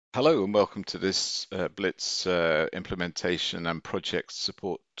Hello and welcome to this Blitz implementation and project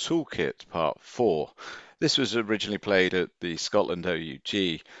support toolkit part 4. This was originally played at the Scotland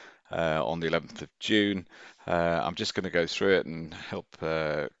OUG on the 11th of June. I'm just going to go through it and help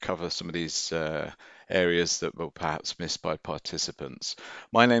cover some of these areas that were perhaps missed by participants.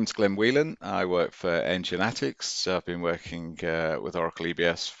 My name's Glen Whelan. I work for Engineatics. I've been working with Oracle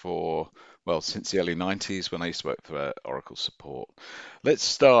EBS for, well, since the early 90s when I used to work for Oracle support. Let's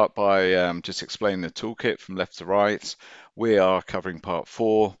start by just explaining the toolkit from left to right. We are covering part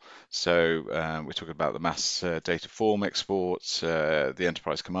 4, so we're talking about the mass data form exports, the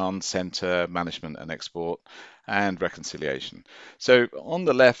Enterprise Command Center, management and export, and reconciliation. So on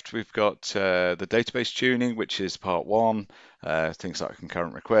the left, we've got the database tuning, which is part 1, things like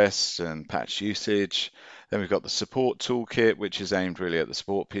concurrent requests and patch usage. Then we've got the support toolkit, which is aimed really at the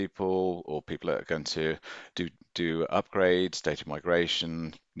support people or people that are going to do upgrades, data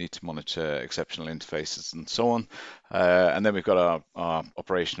migration, need to monitor exceptional interfaces and so on. And then we've got our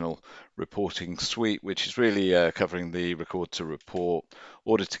operational reporting suite, which is really covering the record to report,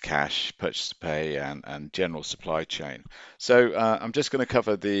 order to cash, purchase to pay, and general supply chain. So I'm just going to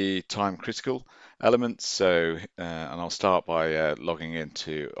cover the time critical elements. So, and I'll start by logging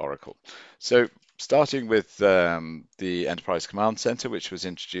into Oracle. So starting with the Enterprise Command Center, which was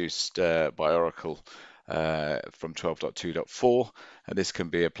introduced by Oracle from 12.2.4, and this can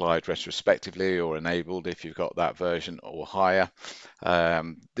be applied retrospectively or enabled if you've got that version or higher.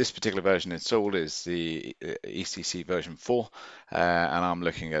 This particular version installed is the ECC version 4, and I'm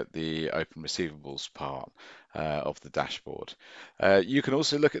looking at the open receivables part of the dashboard. You can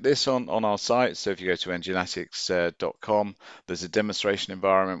also look at this on our site. So if you go to engineatics.com, there's a demonstration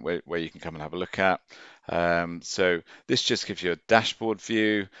environment where you can come and have a look at. So this just gives you a dashboard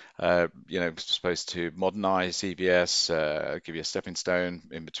view, supposed to modernize EBS, give you a stepping stone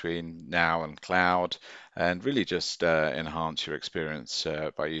in between now and cloud, and really just enhance your experience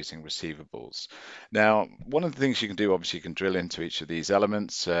by using receivables. Now, one of the things you can do, obviously, you can drill into each of these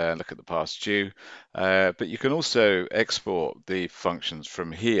elements, look at the past due, but you can also export the functions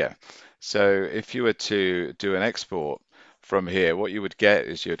from here. So if you were to do an export from here, what you would get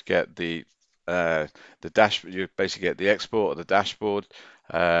is you'd get the dashboard. You basically get the export of the dashboard,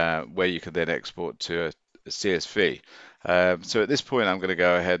 where you can then export to a CSV. So at this point, I'm going to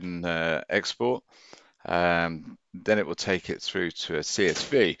go ahead and export. Then it will take it through to a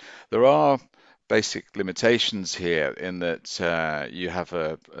CSV. There are basic limitations here in that you have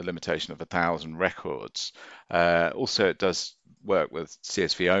a limitation of 1,000 records. Also, it does work with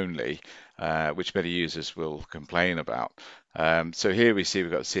CSV only, which many users will complain about. So here we see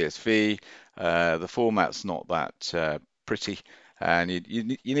we've got CSV. The format's not that pretty, and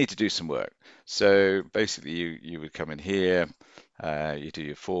you need to do some work. So basically, you would come in here, you do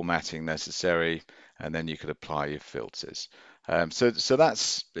your formatting necessary, and then you could apply your filters. So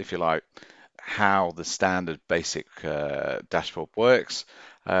that's, if you like, how the standard basic dashboard works.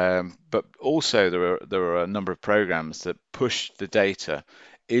 But also there are a number of programs that push the data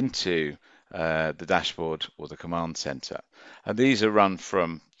into the dashboard or the command center, and these are run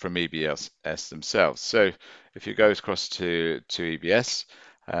from EBS themselves. So if you go across to EBS,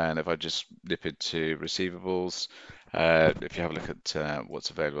 and if I just nip into receivables, if you have a look at what's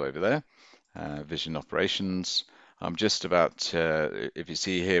available over there, vision operations. I'm just about, if you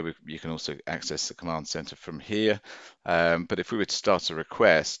see here, you can also access the command center from here. But if we were to start a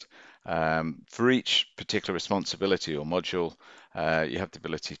request, for each particular responsibility or module, you have the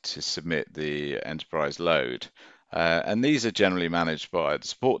ability to submit the enterprise load. And these are generally managed by the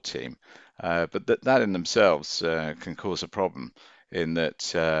support team. But that in themselves can cause a problem in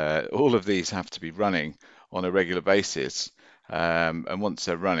that all of these have to be running on a regular basis. And once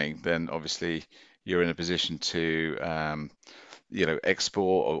they're running, then obviously you're in a position to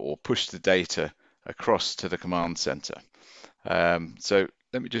export or push the data across to the command center. So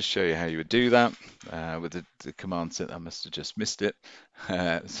let me just show you how you would do that with the command center. I must have just missed it.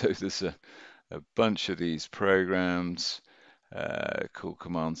 So there's a bunch of these programs called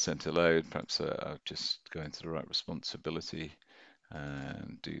command center load. Perhaps I'll just go into the right responsibility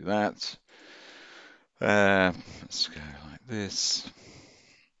and do that. Let's go like this.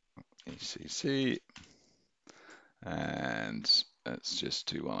 ECC, and let's just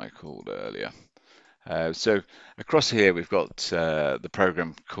do one I called earlier. So across here we've got the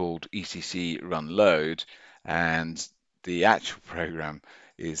program called ECC run load, and the actual program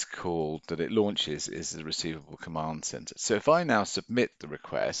is called, that it launches, is the Receivable Command Center. So if I now submit the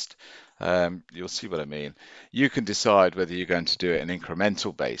request, you'll see what I mean. You can decide whether you're going to do it on an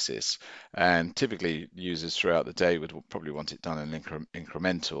incremental basis, and typically users throughout the day would probably want it done in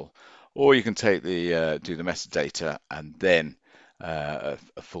incremental, or you can take the do the metadata and then a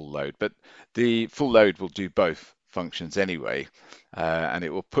full load. But the full load will do both functions anyway, and it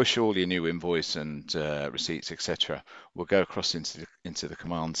will push all your new invoice and receipts, etc. will go across into the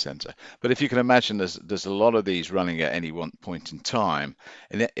command center. But if you can imagine, there's a lot of these running at any one point in time,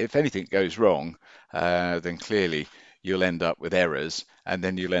 and if anything goes wrong, then clearly you'll end up with errors, and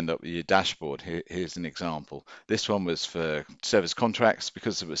then you'll end up with your dashboard. Here's an example. This one was for service contracts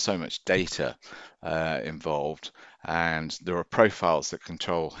because there was so much data involved, and there are profiles that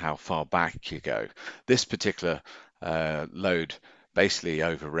control how far back you go. This particular load basically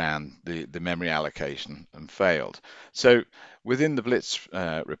overran the memory allocation and failed. So within the Blitz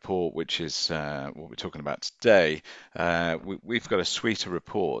report, which is what we're talking about today, we've got a suite of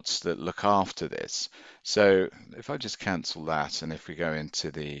reports that look after this. So if I just cancel that, and if we go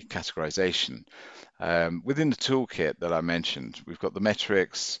into the categorization, within the toolkit that I mentioned, we've got the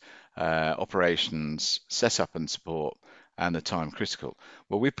metrics, operations, setup and support, and the time critical.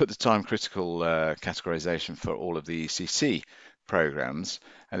 Well, we put the time critical categorization for all of the ECC programs,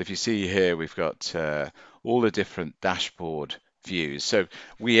 and if you see here, we've got all the different dashboard views. So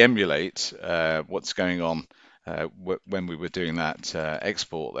we emulate what's going on when we were doing that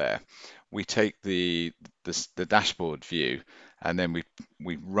export there. We take the dashboard view, and then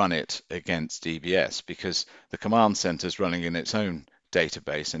we run it against EBS, because the command center is running in its own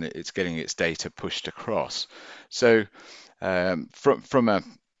database, and it's getting its data pushed across. So from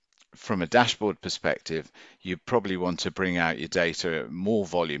a dashboard perspective, you probably want to bring out your data, more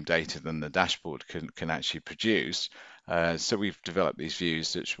volume data than the dashboard can actually produce. So we've developed these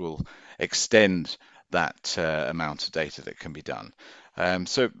views which will extend that amount of data that can be done.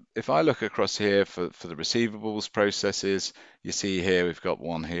 So if I look across here for the receivables processes, you see here we've got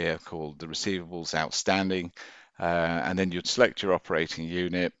one here called the receivables outstanding, and then you'd select your operating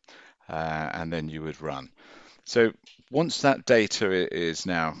unit, and then you would run. So once that data is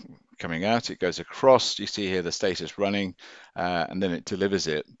now coming out, it goes across, you see here the status running, and then it delivers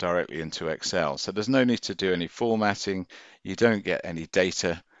it directly into Excel. So there's no need to do any formatting, you don't get any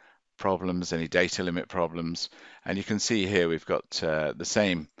data problems, any data limit problems, and you can see here we've got the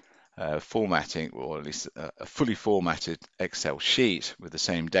same formatting, or at least a fully formatted Excel sheet with the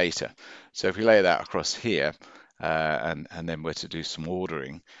same data. So if we lay that across here, and then we're to do some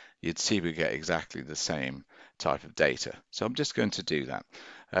ordering, you'd see we get exactly the same type of data. So I'm just going to do that.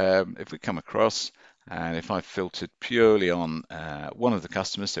 If we come across, and if I filtered purely on one of the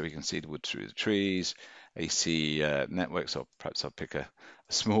customers, so we can see the wood through the trees, AC networks, or perhaps I'll pick a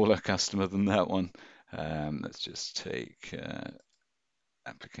smaller customer than that one. Let's just take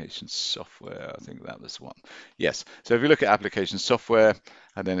application software. I think that was one. Yes. So if you look at application software,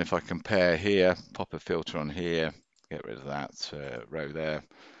 and then if I compare here, pop a filter on here, get rid of that row there,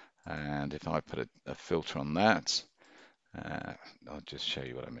 and if I put a filter on that, I'll just show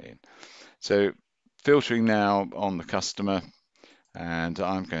you what I mean. So filtering now on the customer, and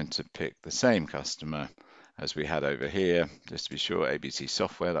I'm going to pick the same customer as we had over here, just to be sure. ABC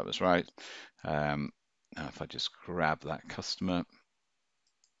software, that was right. Now if I just grab that customer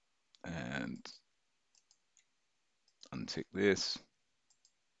and untick this,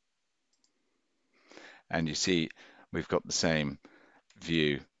 and you see we've got the same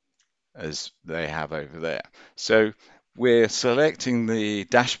view as they have over there. So we're selecting the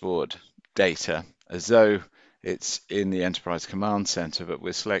dashboard data as though it's in the Enterprise Command Center, but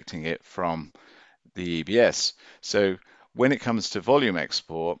we're selecting it from the EBS. So when it comes to volume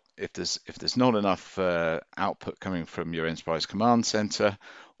export, if there's not enough output coming from your Enterprise Command Center,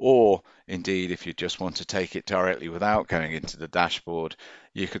 or indeed if you just want to take it directly without going into the dashboard,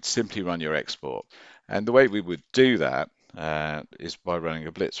 you could simply run your export. And the way we would do that is by running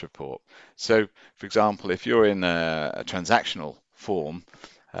a Blitz report. So for example, if you're in a transactional form,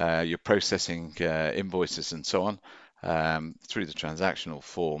 you're processing invoices and so on through the transactional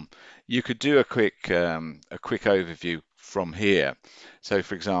form, you could do a quick overview from here. So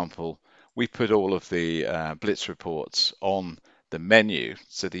for example, we put all of the Blitz reports on the menu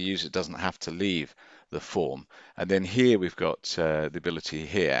so the user doesn't have to leave the form, and then here we've got the ability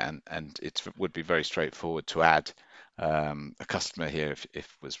here, and it would be very straightforward to add a customer here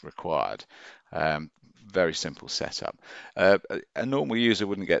if was required. Very simple setup. A normal user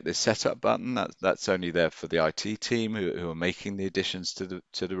wouldn't get this setup button. That's only there for the IT team who are making the additions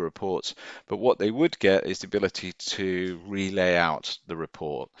to the reports. But what they would get is the ability to relay out the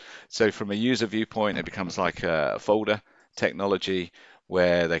report. So from a user viewpoint, it becomes like a folder technology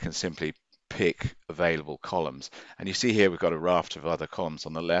where they can simply pick available columns. And you see here we've got a raft of other columns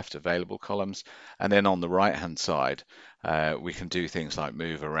on the left, available columns, and then on the right hand side we can do things like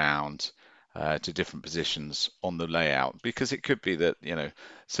move around to different positions on the layout, because it could be that, you know,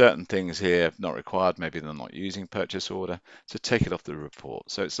 certain things here not required, maybe they're not using purchase order, so take it off the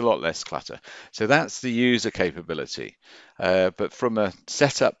report. So it's a lot less clutter. So that's the user capability. But from a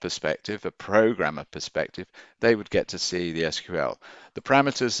setup perspective, a programmer perspective, they would get to see the SQL. The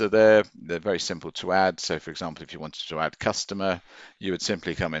parameters are there, they're very simple to add. So for example, if you wanted to add customer, you would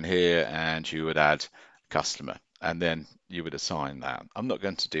simply come in here and you would add customer, and then you would assign that. I'm not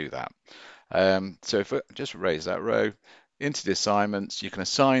going to do that. So if I just raise that row into the assignments, you can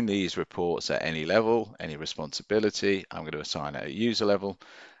assign these reports at any level, any responsibility. I'm going to assign it at user level,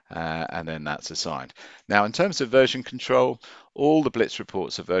 and then that's assigned. Now, in terms of version control, all the Blitz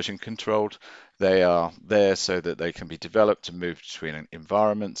reports are version controlled. They are there so that they can be developed and moved between an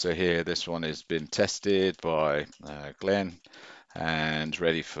environment. So here, this one has been tested by Glen and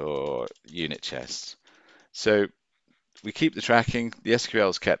ready for unit tests. So we keep the tracking, the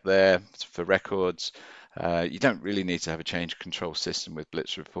SQL is kept there for records. You don't really need to have a change control system with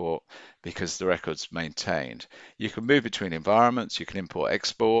Blitz Report because the record's maintained. You can move between environments, you can import,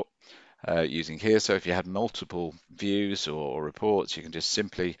 export using here. So if you had multiple views or reports, you can just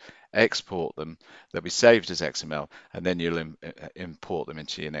simply export them. They'll be saved as XML, and then you'll import them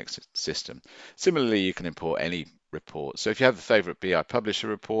into your next system. Similarly, you can import any report. So if you have a favorite BI publisher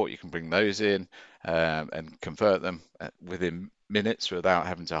report, you can bring those in and convert them within minutes without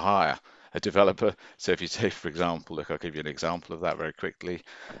having to hire a developer. So if you take, for example, look, I'll give you an example of that very quickly.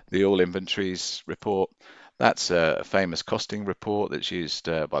 The all inventories report. That's a famous costing report that's used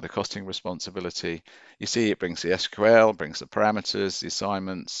by the costing responsibility. You see it brings the SQL, brings the parameters, the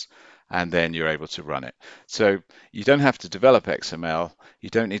assignments, and then you're able to run it. So you don't have to develop XML. You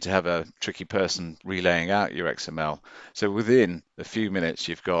don't need to have a tricky person relaying out your XML. So within a few minutes,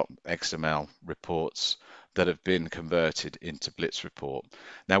 you've got XML reports that have been converted into Blitz Report.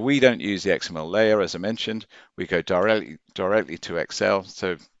 Now, we don't use the XML layer, as I mentioned. We go directly to Excel.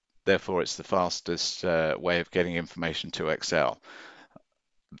 So therefore, it's the fastest way of getting information to Excel.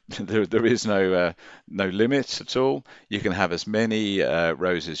 There is no limit at all. You can have as many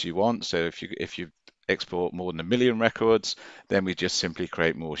rows as you want. So if you export more than 1 million records, then we just simply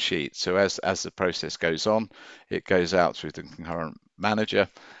create more sheets. So as the process goes on, it goes out through the concurrent manager,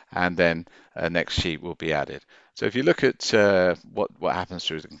 and then a next sheet will be added. So if you look at what happens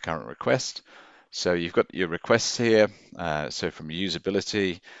through the concurrent request, so you've got your requests here. So from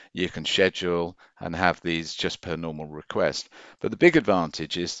usability, you can schedule and have these just per normal request. But the big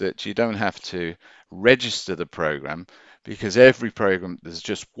advantage is that you don't have to register the program, because every program, there's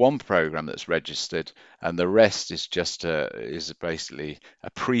just one program that's registered, and the rest is just is basically a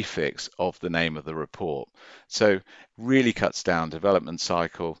prefix of the name of the report. So really cuts down development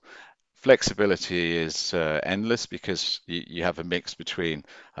cycle. Flexibility is endless, because you have a mix between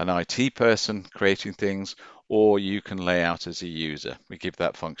an IT person creating things, or you can lay out as a user. We give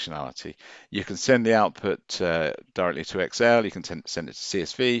that functionality. You can send the output directly to Excel, you can send it to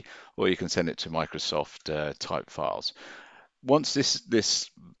CSV, or you can send it to Microsoft type files. Once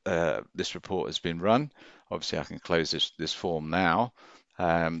this report has been run, obviously I can close this form now.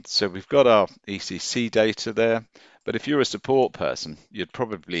 So we've got our ECC data there, but if you're a support person, you'd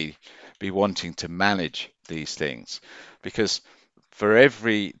probably be wanting to manage these things, because for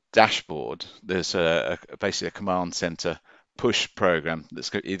every dashboard, there's basically a command center push program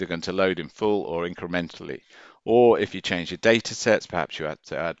that's either going to load in full or incrementally. Or if you change your data sets, perhaps you had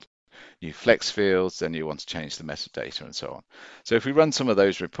to add new flex fields, then you want to change the metadata and so on. So if we run some of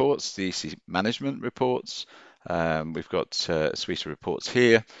those reports, the EC management reports, we've got a suite of reports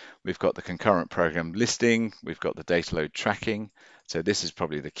here. We've got the concurrent program listing. We've got the data load tracking. So this is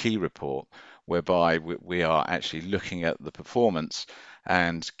probably the key report, whereby we are actually looking at the performance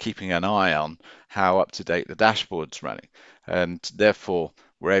and keeping an eye on how up to date the dashboard's running. And therefore,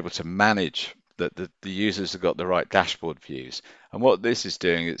 we're able to manage that the users have got the right dashboard views. And what this is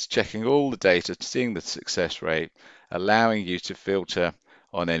doing, it's checking all the data, seeing the success rate, allowing you to filter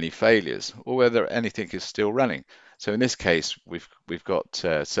on any failures or whether anything is still running. So in this case, we've got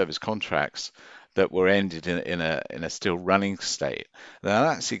service contracts that were ended in a still running state. Now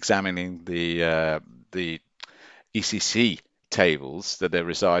that's examining the ECC tables that are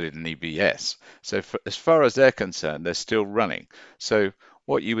resided in EBS. So as far as they're concerned, they're still running. So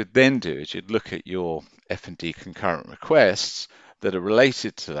what you would then do is you'd look at your F&D concurrent requests that are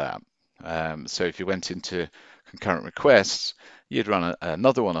related to that. So if you went into concurrent requests, you'd run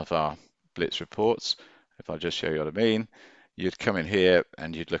another one of our Blitz reports. If I just show you what I mean, you'd come in here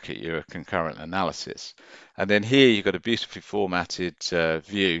and you'd look at your concurrent analysis. And then here you've got a beautifully formatted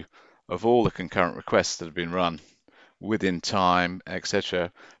view of all the concurrent requests that have been run within time,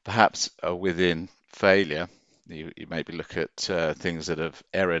 etc. Perhaps within failure. You maybe look at things that have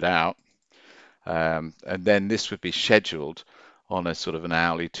errored out. And then this would be scheduled on a sort of an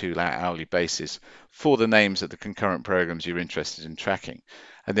hourly, 2-hourly basis for the names of the concurrent programs you're interested in tracking.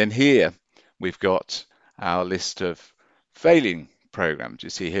 And then here we've got our list of failing programs. You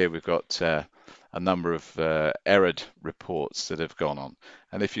see here we've got a number of errored reports that have gone on.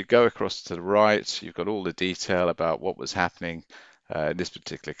 And if you go across to the right, you've got all the detail about what was happening. In this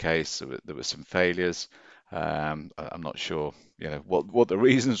particular case, there were some failures. I'm not sure, what the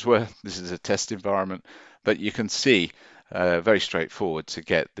reasons were. This is a test environment, but you can see very straightforward to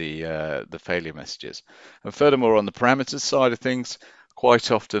get the failure messages. And furthermore, on the parameters side of things,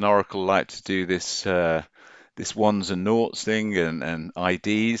 quite often Oracle like to do this this ones and noughts thing and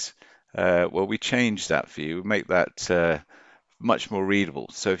IDs. Well, we change that for you. We make that much more readable.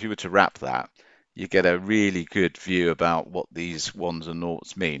 So if you were to wrap that, you get a really good view about what these ones and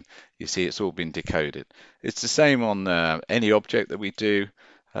noughts mean. You see it's all been decoded. It's the same on any object that we do.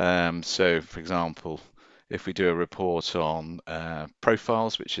 So for example, if we do a report on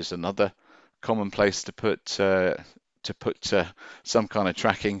profiles, which is another common place to put some kind of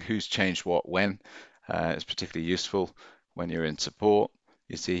tracking, who's changed what when, it's particularly useful when you're in support.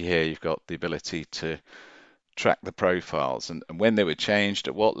 You see here you've got the ability to track the profiles and when they were changed,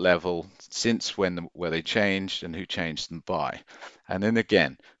 at what level, since when were they changed, and who changed them by. And then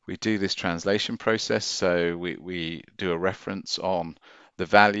again, we do this translation process, so we do a reference on the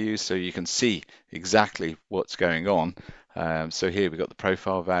values so you can see exactly what's going on. So here we've got the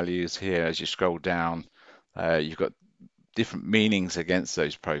profile values. Here, as you scroll down, you've got different meanings against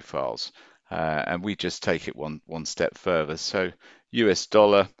those profiles, and we just take it one step further. So US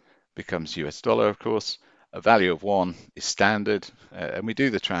dollar becomes US dollar, of course. A value of 1 is standard, and we do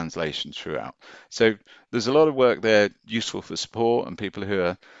the translation throughout. So there's a lot of work there useful for support and people who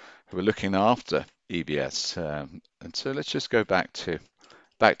are looking after EBS. And so let's just go back to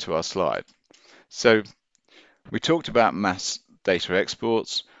our slide. So we talked about mass data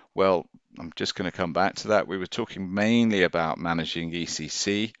exports. Well, I'm just going to come back to that. We were talking mainly about managing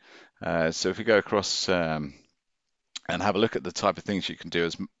ECC. So if we go across and have a look at the type of things you can do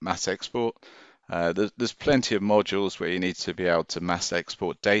as mass export, there's plenty of modules where you need to be able to mass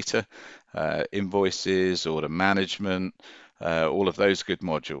export data, invoices, order management, all of those good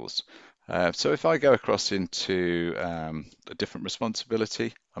modules. So if I go across into a different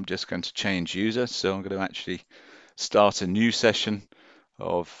responsibility, I'm just going to change user. So I'm going to actually start a new session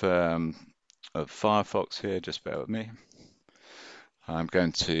of Firefox here. Just bear with me. I'm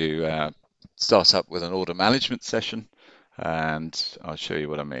going to start up with an order management session, and I'll show you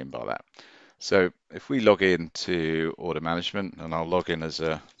what I mean by that. So if we log into order management, and I'll log in as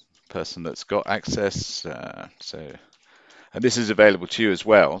a person that's got access, and this is available to you as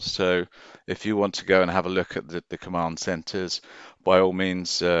well. So if you want to go and have a look at the command centers, by all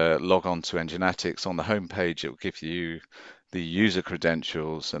means, log on to Enginatics. On the home page, it will give you the user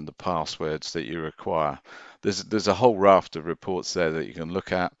credentials and the passwords that you require. There's a whole raft of reports there that you can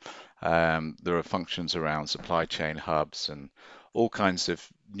look at. There are functions around supply chain hubs and all kinds of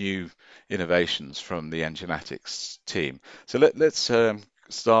new innovations from the Enginatics team. So let's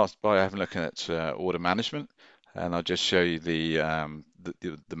start by having a look at order management, and I'll just show you the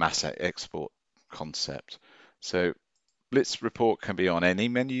mass export concept. So Blitz Report can be on any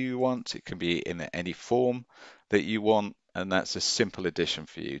menu you want. It can be in any form that you want, and that's a simple addition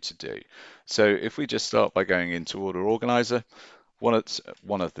for you to do. So if we just start by going into Order Organizer, one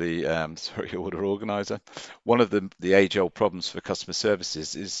of the Order Organizer, one of the age-old problems for customer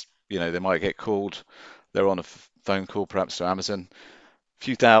services is, they might get called, they're on a phone call perhaps to Amazon, a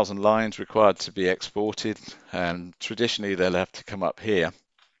few thousand lines required to be exported, and traditionally they'll have to come up here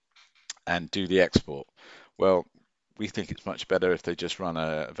and do the export. Well, we think it's much better if they just run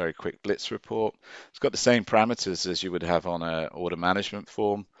a very quick Blitz report. It's got the same parameters as you would have on an order management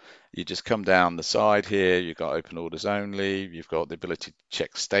form. You just come down the side here, you've got open orders only, you've got the ability to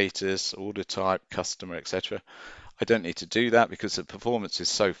check status, order type, customer, etc. I don't need to do that because the performance is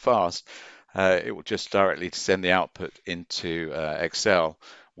so fast. It will just directly send the output into Excel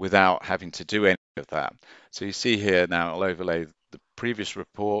without having to do any of that. So you see here now, I'll overlay the previous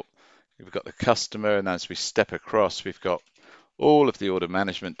report. We've got the customer, and as we step across, we've got all of the order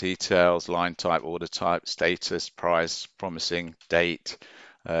management details, line type, order type, status, price, promising, date,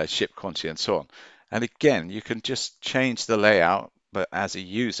 ship quantity, and so on. And again, you can just change the layout, but as a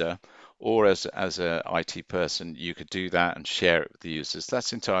user or as a IT person, you could do that and share it with the users.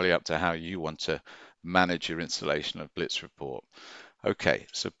 That's entirely up to how you want to manage your installation of Blitz Report. Okay,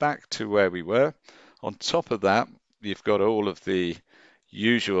 so back to where we were. On top of that, you've got all of the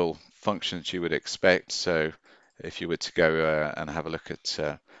usual functions you would expect. So if you were to go and have a look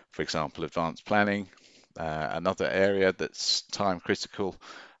at, for example, advanced planning, another area that's time critical,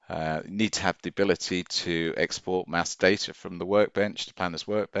 you need to have the ability to export mass data from the workbench, the planner's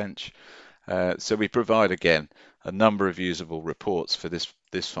workbench. So we provide, again, a number of usable reports for this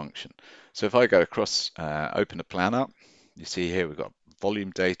function. So if I go across, open a plan up, you see here we've got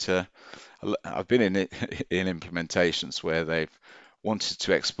volume data. I've been in implementations where they've wanted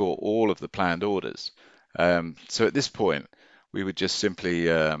to export all of the planned orders. So at this point, we would just simply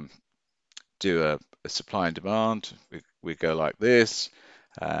do a supply and demand. We go like this,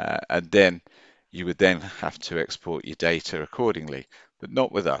 and then you would then have to export your data accordingly, but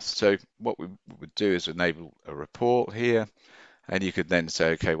not with us. So what we would do is enable a report here, and you could then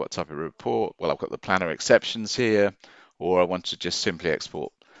say, okay, what type of report? Well, I've got the planner exceptions here, or I want to just simply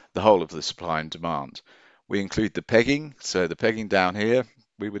export the whole of the supply and demand. We include the pegging, so the pegging down here,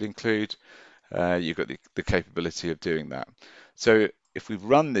 we would include, you've got the capability of doing that. So if we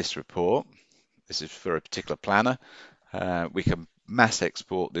run this report, this is for a particular planner, we can mass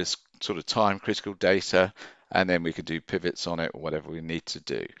export this sort of time critical data, and then we could do pivots on it or whatever we need to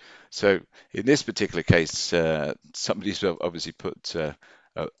do. So in this particular case, somebody's obviously put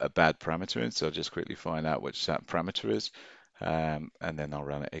a bad parameter in, so I'll just quickly find out which that parameter is, and then I'll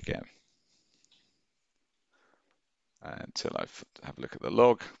run it again until I have a look at the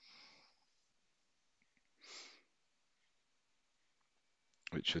log,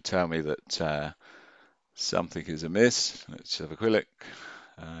 which will tell me that something is amiss. Let's have a quick look.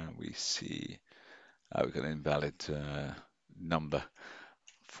 We see we've got an invalid number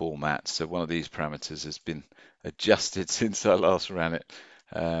format. So one of these parameters has been adjusted since I last ran it.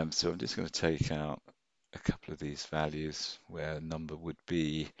 So I'm just going to take out a couple of these values where a number would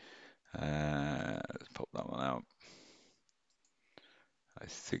be. Let's pop that one out. I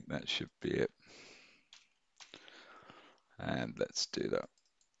think that should be it. And let's do that.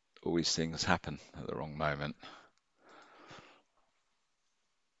 All these things happen at the wrong moment.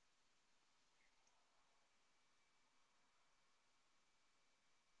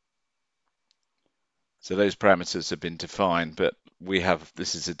 So those parameters have been defined, but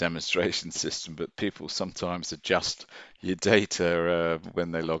this is a demonstration system, but people sometimes adjust your data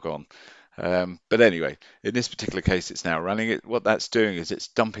when they log on. But anyway, in this particular case, it's now running it. What that's doing is it's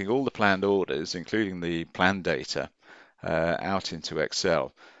dumping all the planned orders, including the planned data, out into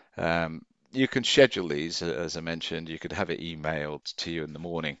Excel. You can schedule these, as I mentioned. You could have it emailed to you in the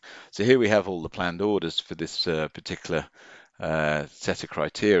morning. So here we have all the planned orders for this particular set of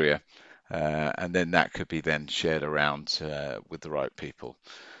criteria. And then that could be then shared around with the right people.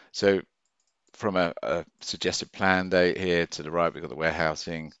 So from a suggested plan date here to the right, we've got the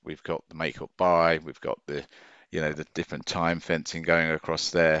warehousing, we've got the make or buy, we've got the the different time fencing going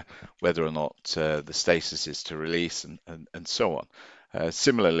across there, whether or not the status is to release and so on.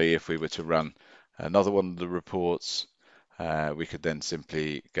 Similarly, if we were to run another one of the reports, we could then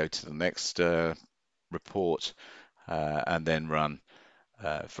simply go to the next report and then run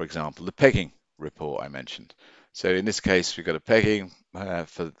for example, the pegging report I mentioned. So in this case, we've got a pegging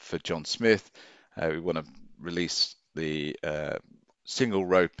for John Smith. We want to release the single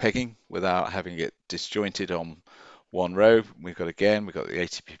row pegging without having it disjointed on one row. We've got the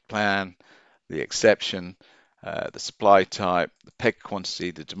ATP plan, the exception, the supply type, the peg quantity,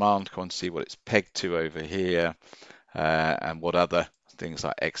 the demand quantity, what it's pegged to over here, and what other things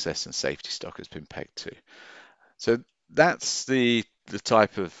like excess and safety stock has been pegged to. So that's the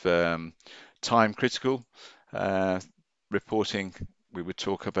type of time critical reporting we would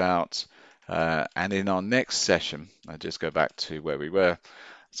talk about. And in our next session, I'll just go back to where we were.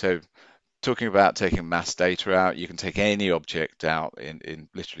 So talking about taking mass data out, you can take any object out in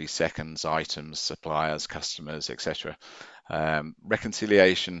literally seconds, items, suppliers, customers, etc.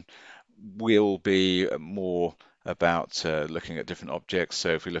 Reconciliation will be more about looking at different objects. So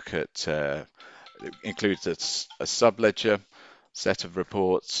if we look at it includes a sub-ledger set of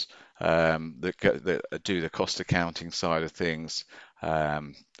reports that do the cost accounting side of things,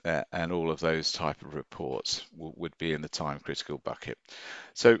 and all of those type of reports would be in the time critical bucket.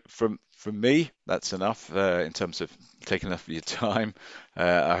 So from me, that's enough in terms of taking enough of your time.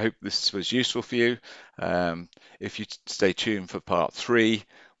 I hope this was useful for you. If you stay tuned for part 3,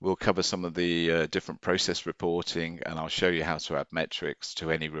 we'll cover some of the different process reporting, and I'll show you how to add metrics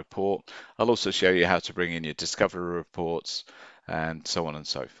to any report. I'll also show you how to bring in your discovery reports and so on and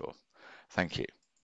so forth. Thank you.